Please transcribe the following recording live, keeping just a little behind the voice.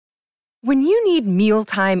When you need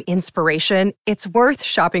mealtime inspiration, it's worth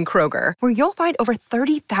shopping Kroger, where you'll find over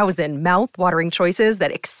 30,000 mouth-watering choices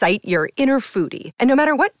that excite your inner foodie. And no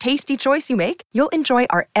matter what tasty choice you make, you'll enjoy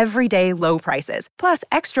our everyday low prices, plus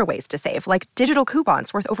extra ways to save, like digital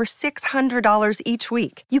coupons worth over $600 each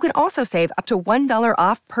week. You can also save up to $1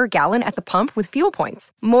 off per gallon at the pump with fuel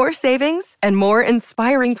points. More savings and more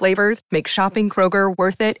inspiring flavors make shopping Kroger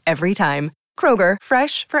worth it every time. Kroger,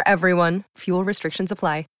 fresh for everyone. Fuel restrictions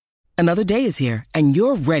apply. Another day is here, and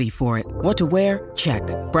you're ready for it. What to wear? Check.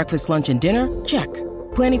 Breakfast, lunch, and dinner? Check.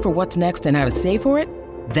 Planning for what's next and how to save for it?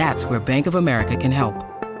 That's where Bank of America can help.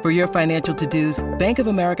 For your financial to-dos, Bank of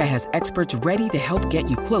America has experts ready to help get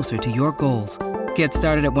you closer to your goals. Get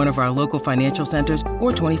started at one of our local financial centers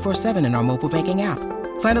or 24/7 in our mobile banking app.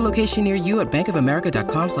 Find a location near you at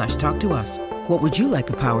bankofamerica.com/talktous. What would you like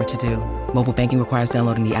the power to do? Mobile banking requires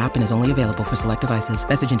downloading the app and is only available for select devices.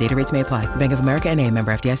 Message and data rates may apply. Bank of America N.A.,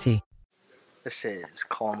 member FDIC. This is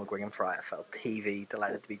Colin McGuigan for IFL TV.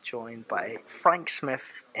 Delighted to be joined by Frank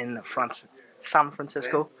Smith in San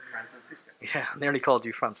Francisco. Yeah, I nearly called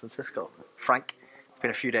you Francisco. Frank, it's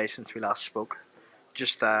been a few days since we last spoke.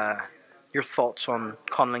 Just your thoughts on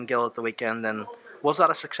Conlon Gill at the weekend, and was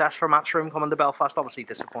that a success for Matchroom coming to Belfast? Obviously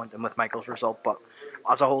disappointing with Michael's result, but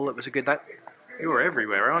as a whole it was a good night. You were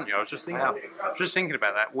everywhere, aren't you? I was just thinking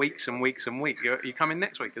about that weeks and weeks and weeks. You coming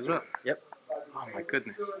next week as well? Yep. Oh my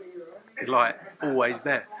goodness. You're like always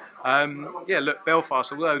there. Yeah, look,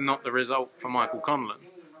 Belfast, although not the result for Michael Conlon,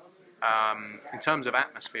 in terms of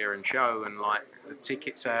atmosphere and show and like the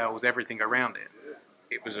ticket sales, everything around it,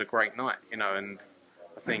 it was a great night, you know, and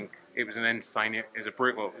I think it was an entertaining, it was a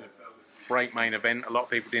brutal, great main event. A lot of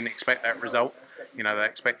people didn't expect that result. You know, they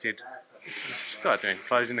expected, what's the guy doing?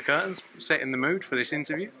 Closing the curtains, setting the mood for this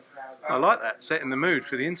interview. I like that, setting the mood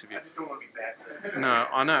for the interview. No,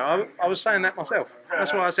 I know. I was saying that myself.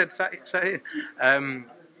 That's why I said sat here.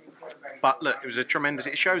 But look, it was a tremendous.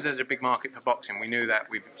 It shows there's a big market for boxing. We knew that.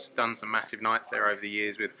 We've done some massive nights there over the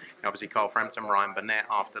years with, obviously, Carl Frampton, Ryan Burnett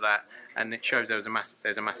after that, and it shows there's a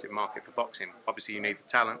massive market for boxing. Obviously, you need the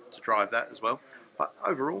talent to drive that as well. But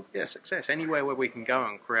overall, yeah, success. Anywhere where we can go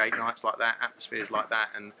and create nights like that, atmospheres like that,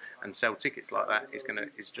 and sell tickets like that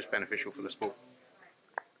is just beneficial for the sport.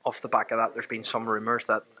 Off the back of that, there's been some rumours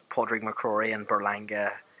that Padraig McCrory and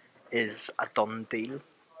Berlanga is a done deal.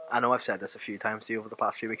 I know I've said this a few times to you over the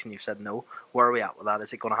past few weeks and you've said no. Where are we at with that?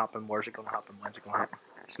 Is it going to happen? Where's it going to happen? When's it going to happen?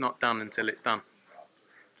 It's not done until it's done.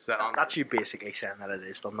 That's you basically saying that it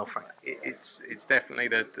is done, no, Frank. It's definitely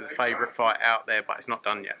the favourite fight out there, but it's not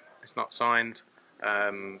done yet. It's not signed.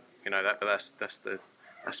 That's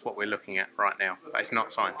what we're looking at right now. But it's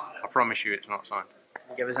not signed. I promise you, it's not signed. Can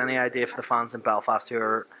you give us any idea for the fans in Belfast who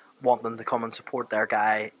are wanting to come and support their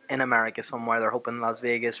guy in America somewhere? They're hoping Las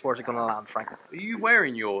Vegas. Where's it going to land, Frank? Are you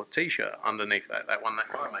wearing your T-shirt underneath that one that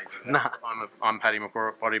I made? Nah. I'm Paddy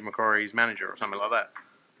McCrory's manager or something like that.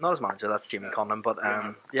 Not his manager, that's Jamie Conlon, but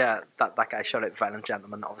yeah, that guy shouted out Violent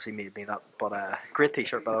Gentleman, obviously made me that, but great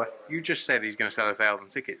T-shirt, by the way. You just said he's going to sell 1,000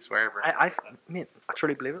 tickets wherever. I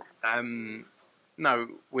truly believe it. No,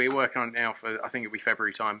 we're working on it now for, I think it'll be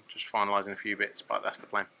February time, just finalising a few bits, but that's the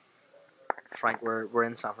plan. Frank, we're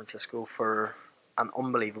in San Francisco for an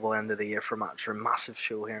unbelievable end of the year for Matchroom. Massive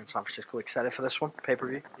show here in San Francisco. Excited for this one,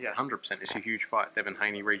 pay-per-view? Yeah, 100%. It's a huge fight. Devin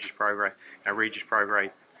Haney, Regis Prograis. Now, Regis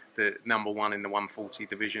Prograis, the number one in the 140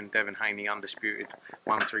 division. Devin Haney, undisputed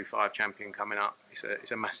 135 champion coming up.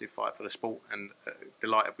 It's a massive fight for the sport, and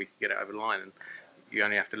delighted we could get it over the line. And you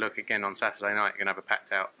only have to look again on Saturday night. You're going to have a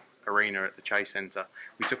packed out arena at the Chase Center.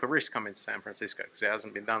 We took a risk coming to San Francisco because it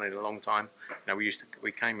hasn't been done in a long time. You know, we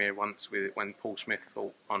came here once when Paul Smith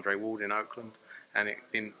fought Andre Ward in Oakland, and it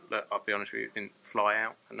didn't. Look, I'll be honest with you, it didn't fly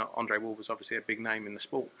out. And Andre Ward was obviously a big name in the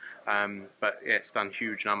sport, but yeah, it's done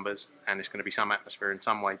huge numbers, and it's going to be some atmosphere in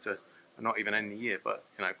some way to not even end the year, but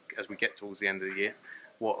you know, as we get towards the end of the year,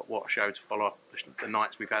 what a show to follow up the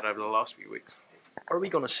nights we've had over the last few weeks. Are we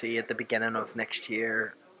going to see at the beginning of next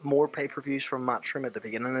year more pay-per-views from Matchroom at the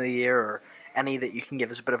beginning of the year, or any that you can give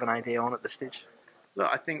us a bit of an idea on at this stage? Look,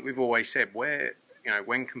 I think we've always said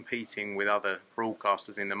when competing with other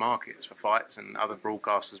broadcasters in the markets for fights, and other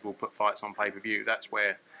broadcasters will put fights on pay-per-view, that's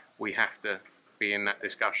where we have to be in that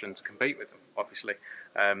discussion to compete with them, obviously.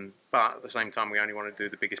 But at the same time, we only want to do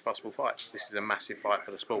the biggest possible fights. This is a massive fight for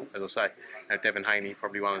the sport, as I say. Devin Haney,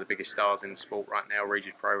 probably one of the biggest stars in the sport right now.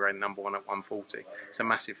 Regis Prograis, number one at 140. It's a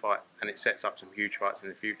massive fight, and it sets up some huge fights in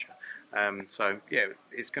the future. So, yeah,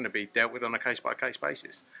 it's going to be dealt with on a case-by-case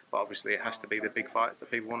basis. But obviously, it has to be the big fights that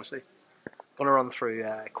people want to see. I'm going to run through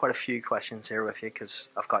quite a few questions here with you because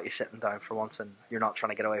I've got you sitting down for once and you're not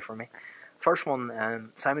trying to get away from me. First one,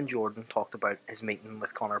 Simon Jordan talked about his meeting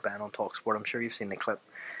with Conor Benn on TalkSport. I'm sure you've seen the clip.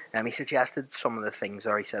 He suggested some of the things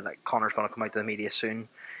there. He said that Conor's going to come out to the media soon.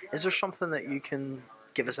 Is there something that you can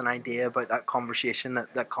give us an idea about that conversation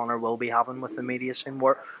that Conor will be having with the media soon?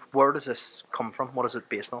 Where does this come from? What is it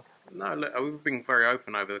based on? No, look, we've been very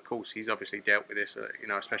open over the course. He's obviously dealt with this,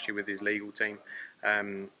 especially with his legal team,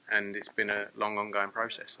 and it's been a long, ongoing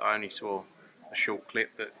process. I only saw a short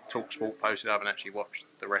clip that TalkSport posted. I haven't actually watched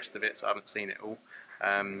the rest of it, so I haven't seen it all.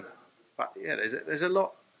 But yeah, there's a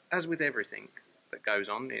lot, as with everything that goes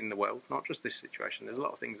on in the world, not just this situation. There's a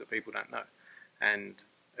lot of things that people don't know, and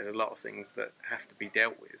there's a lot of things that have to be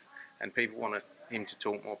dealt with. And people want him to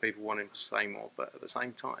talk more, people want him to say more, but at the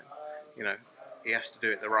same time, he has to do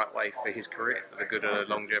it the right way for his career, for the good of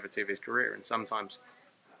the longevity of his career. And sometimes,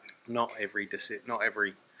 not every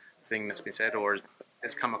thing that's been said or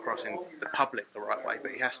has come across in the public the right way, but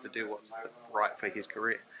he has to do what's right for his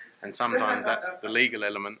career. And sometimes that's the legal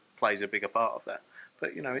element plays a bigger part of that.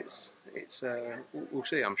 But we'll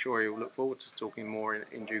see. I'm sure he'll look forward to talking more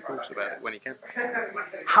in due course about it when he can.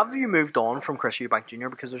 Have you moved on from Chris Eubank Jr.?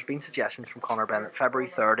 Because there's been suggestions from Conor Benn that February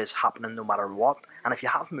 3rd is happening no matter what. And if you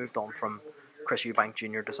have moved on from Chris Eubank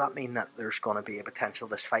Jr., does that mean that there's going to be a potential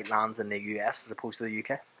this fight lands in the US as opposed to the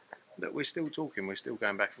UK? Look, we're still talking. We're still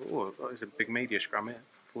going back. Oh, there's a big media scrum here.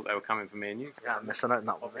 I thought they were coming for me and you. Yeah, I'm missing out on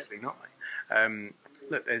that one. Obviously not, mate.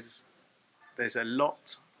 Look, there's a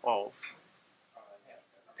lot of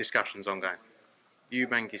discussions ongoing.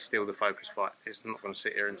 Eubank is still the focus fight. It's not going to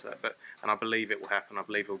sit here and say that, and I believe it will happen. I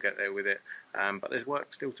believe we'll get there with it. But there's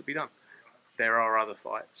work still to be done. There are other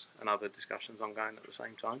fights and other discussions ongoing at the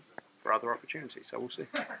same time for other opportunities. So we'll see.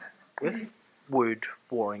 With Wood,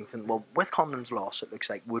 Warrington, with Conlon's loss, it looks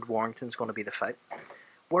like Wood Warrington's going to be the fight.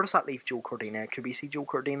 Where does that leave Joe Cordina? Could we see Joe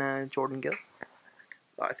Cordina, Jordan Gill?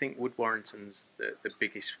 I think Wood Warrington's the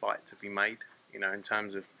biggest fight to be made. In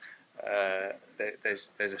terms of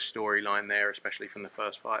there's a storyline there, especially from the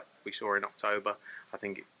first fight we saw in October. I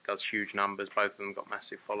think it does huge numbers. Both of them got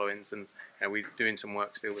massive followings, and we're doing some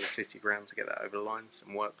work still with the City Ground to get that over the line.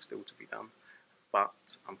 Some work still to be done, but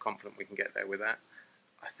I'm confident we can get there with that.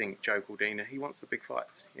 I think Joe Cordina, he wants the big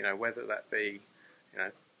fights. Whether that be,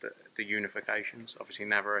 the unifications. Obviously,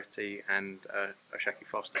 Navarrete and Oshaki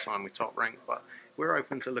Foster signed with Top Rank, but we're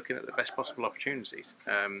open to looking at the best possible opportunities.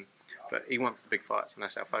 But he wants the big fights, and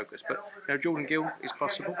that's our focus. But Jordan Gill is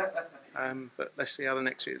possible. But let's see how the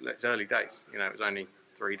next. It's early days. It was only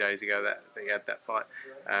 3 days ago that he had that fight.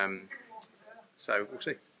 So we'll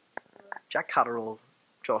see. Jack Catterall,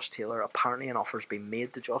 Josh Taylor. Apparently, an offer's been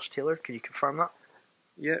made to Josh Taylor. Can you confirm that?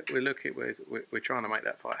 Yeah, we're trying to make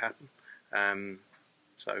that fight happen.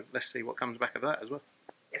 So let's see what comes back of that as well.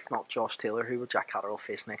 If not Josh Taylor, who will Jack Catterall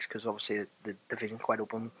face next? Because obviously the division's quite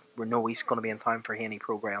open. We know he's going to be in town for Haney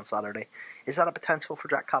Prograis on Saturday. Is that a potential for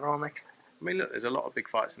Jack Catterall next? I mean, look, there's a lot of big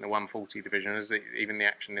fights in the 140 division. There's even the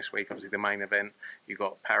action this week, obviously the main event. You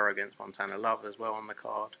got Parra against Montana Love as well on the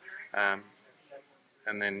card.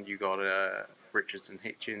 And then you got Richardson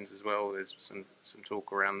Hitchens as well. There's some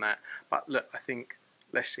talk around that. But look, I think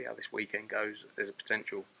let's see how this weekend goes. There's a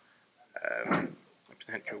potential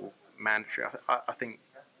mandatory. I think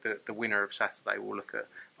the winner of Saturday will look at.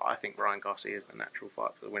 I think Ryan Garcia is the natural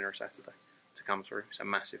fight for the winner of Saturday to come through. It's a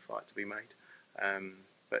massive fight to be made.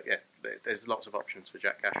 But yeah, there's lots of options for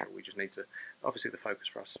Jack Catterall. We just need to. Obviously, the focus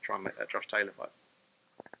for us to try and make that Josh Taylor fight.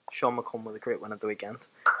 Sean McComb with a great win at the weekend.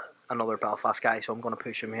 Another Belfast guy, so I'm going to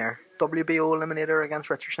push him here. WBO eliminator against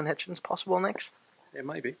Richardson Hitchens possible next? Yeah,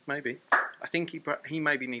 maybe. I think he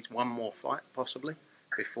maybe needs one more fight possibly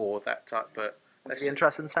before that type. But would you be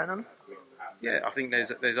interested in signing him? Yeah, I think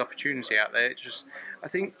there's opportunity out there. It's just I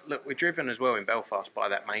think we're driven as well in Belfast by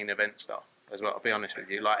that main event stuff as well. I'll be honest with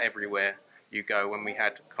you, like everywhere you go, when we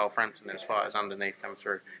had Carl Frampton, there was fighters underneath come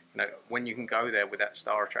through. When you can go there with that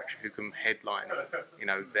star attraction who can headline,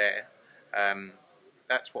 there.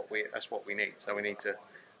 That's what we need. So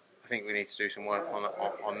I think we need to do some work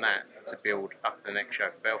on that to build up the next show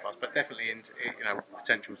for Belfast. But definitely,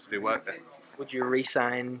 potential to do work there. Would you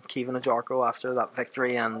re-sign Kevin Ajarko after that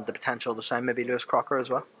victory and the potential to sign maybe Lewis Crocker as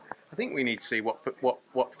well? I think we need to see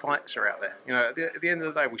what fights are out there. At the end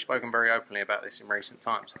of the day, we've spoken very openly about this in recent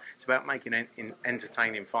times. It's about making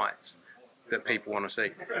entertaining fights that people want to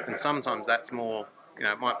see, and sometimes that's more.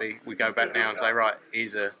 It might be we go back now and say, right,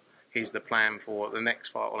 here's the plan for the next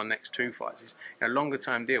fight or the next two fights. It's, longer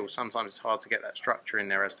term deals, sometimes it's hard to get that structure in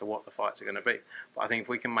there as to what the fights are going to be. But I think if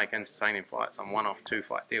we can make entertaining fights on one-off,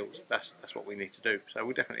 two-fight deals, that's what we need to do. So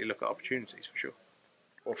we'll definitely look at opportunities for sure.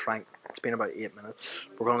 Well, Frank, it's been about 8 minutes.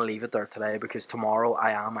 We're going to leave it there today because tomorrow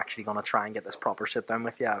I am actually going to try and get this proper sit down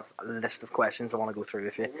with you. I have a list of questions I want to go through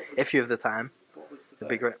with you. If you have the time, it'd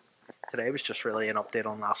be great. Today was just really an update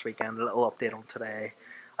on last weekend, a little update on today,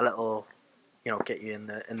 a little, get you in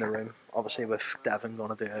the room. Obviously, with Devin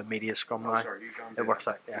going to do a media scrum now, it works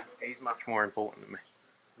out. Yeah, he's much more important than me.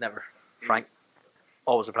 Never, Frank.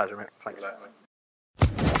 Always a pleasure, mate. Thanks.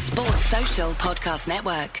 Sports Social Podcast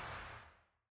Network.